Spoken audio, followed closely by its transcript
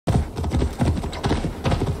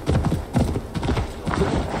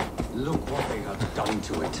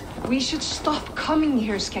nothing to it. We should stop coming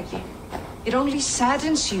here, Skeggi. It only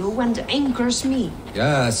saddens you and angers me.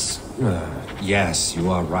 Yes. Yes, you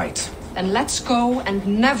are right. Then let's go and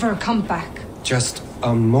never come back. Just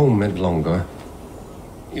a moment longer.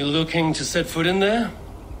 You looking to set foot in there?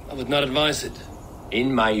 I would not advise it.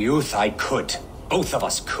 In my youth, I could. Both of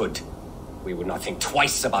us could. We would not think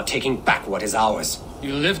twice about taking back what is ours.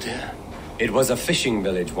 You lived here? It was a fishing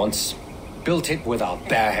village once. Built it with our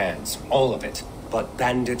bare hands, all of it. But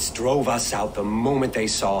bandits drove us out the moment they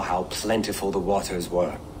saw how plentiful the waters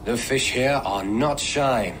were. The fish here are not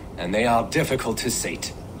shy, and they are difficult to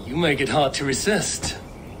sate. You make it hard to resist.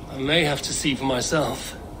 I may have to see for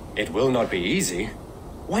myself. It will not be easy.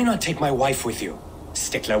 Why not take my wife with you?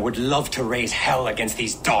 Stickler would love to raise hell against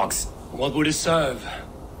these dogs. What would it serve?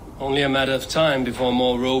 Only a matter of time before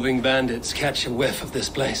more roving bandits catch a whiff of this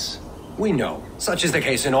place. We know. Such is the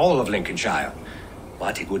case in all of Lincolnshire.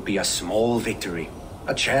 But it would be a small victory.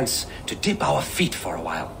 A chance to dip our feet for a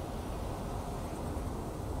while.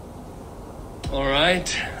 All right,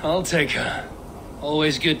 I'll take her.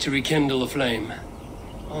 Always good to rekindle a flame.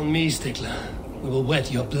 On me, Stickler. We will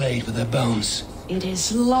wet your blade with our bones. It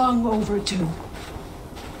is long overdue.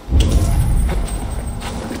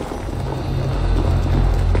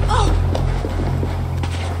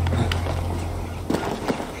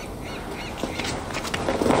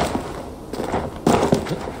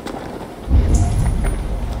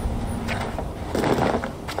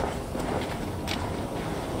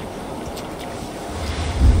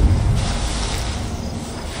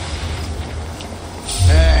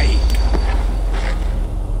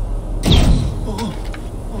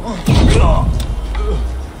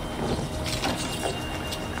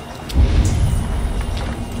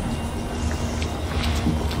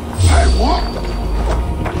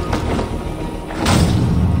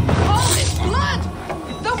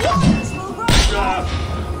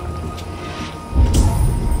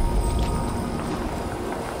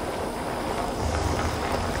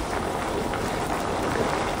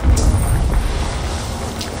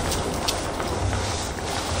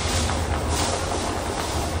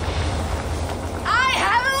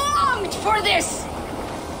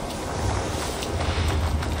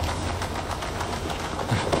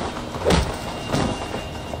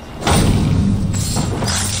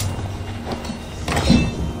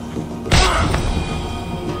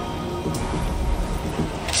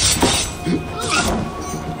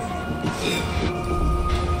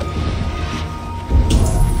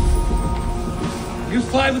 You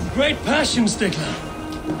fight with great passion, Stickler.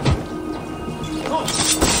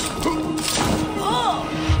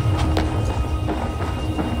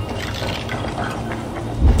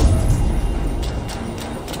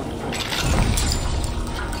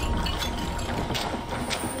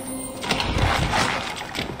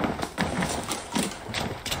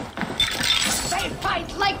 They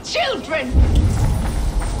fight like children!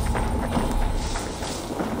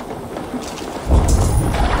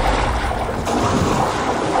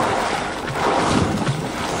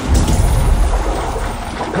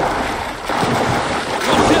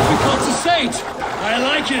 I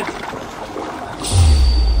like it!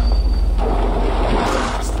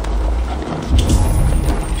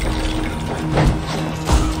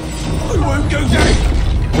 I won't go down!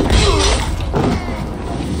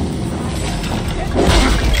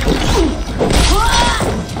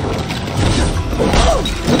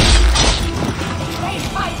 They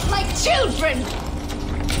fight like children!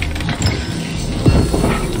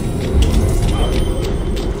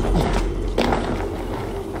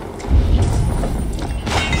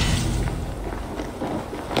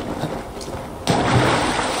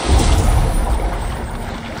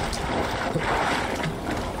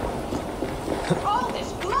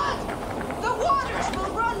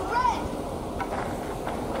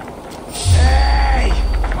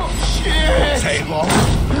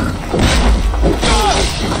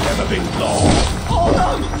 Never been long.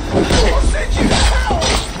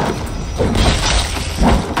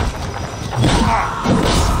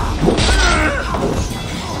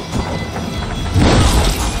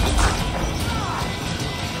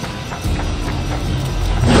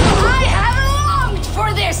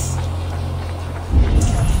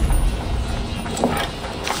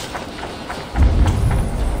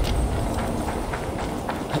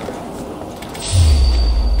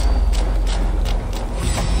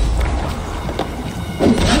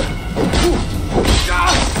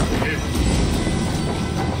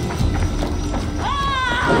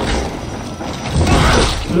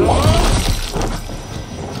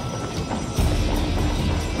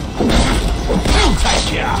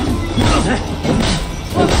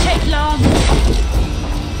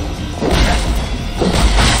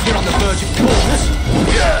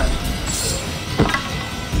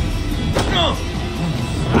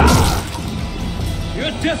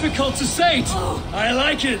 difficult to sate. I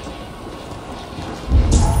like it.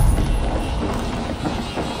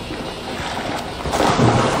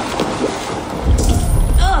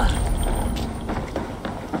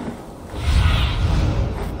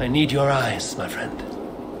 I need your eyes, my friend.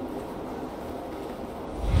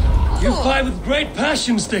 You fight with great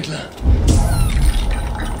passion, Stickler.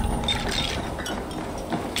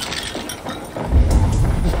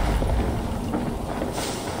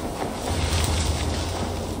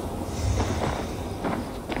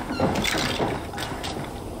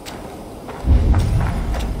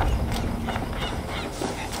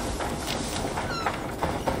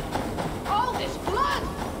 All this blood!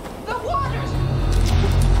 The waters!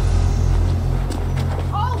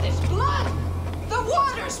 All this blood! The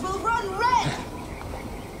waters will run red!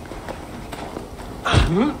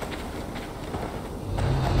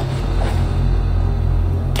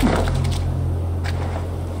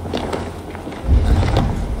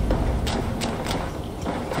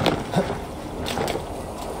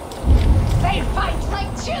 They fight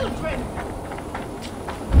like children!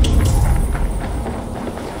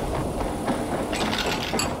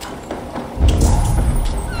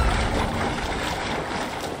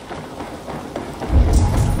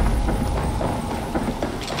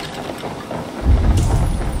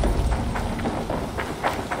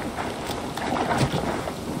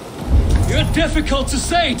 You're difficult to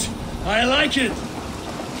sate. I like it.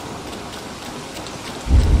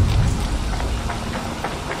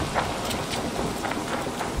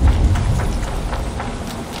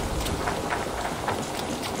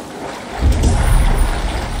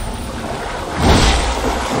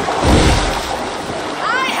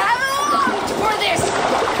 I have longed for this!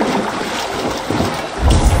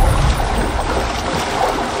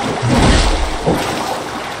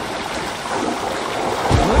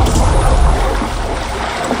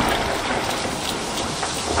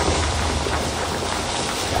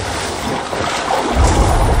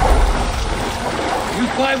 You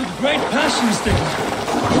fight with great passion, Stickler.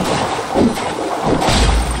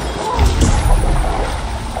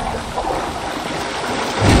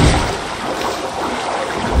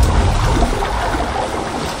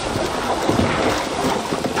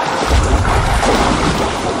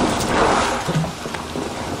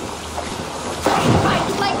 Fight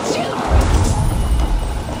like children!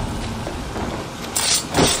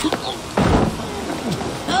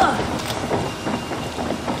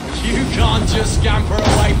 You can't just scamper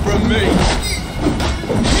away from me.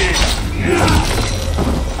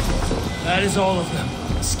 That is all of them.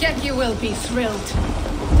 Skeggy will be thrilled.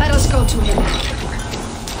 Let us go to him.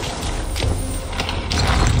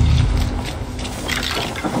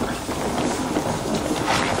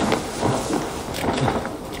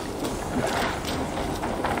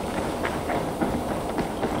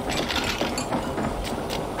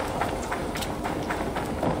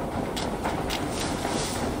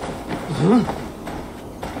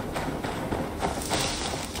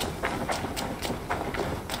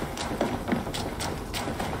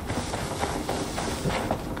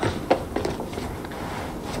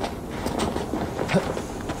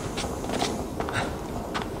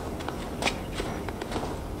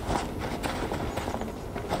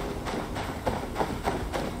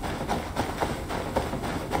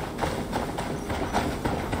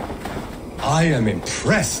 I am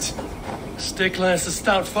impressed. Stickler is a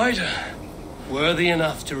stout fighter. Worthy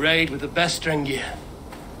enough to raid with the best Drengir.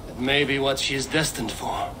 That may be what she is destined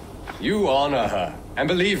for. You honor her. And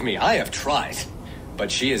believe me, I have tried.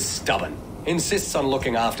 But she is stubborn. Insists on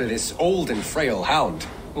looking after this old and frail hound.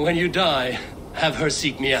 When you die, have her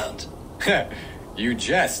seek me out. You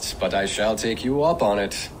jest, but I shall take you up on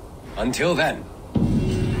it. Until then,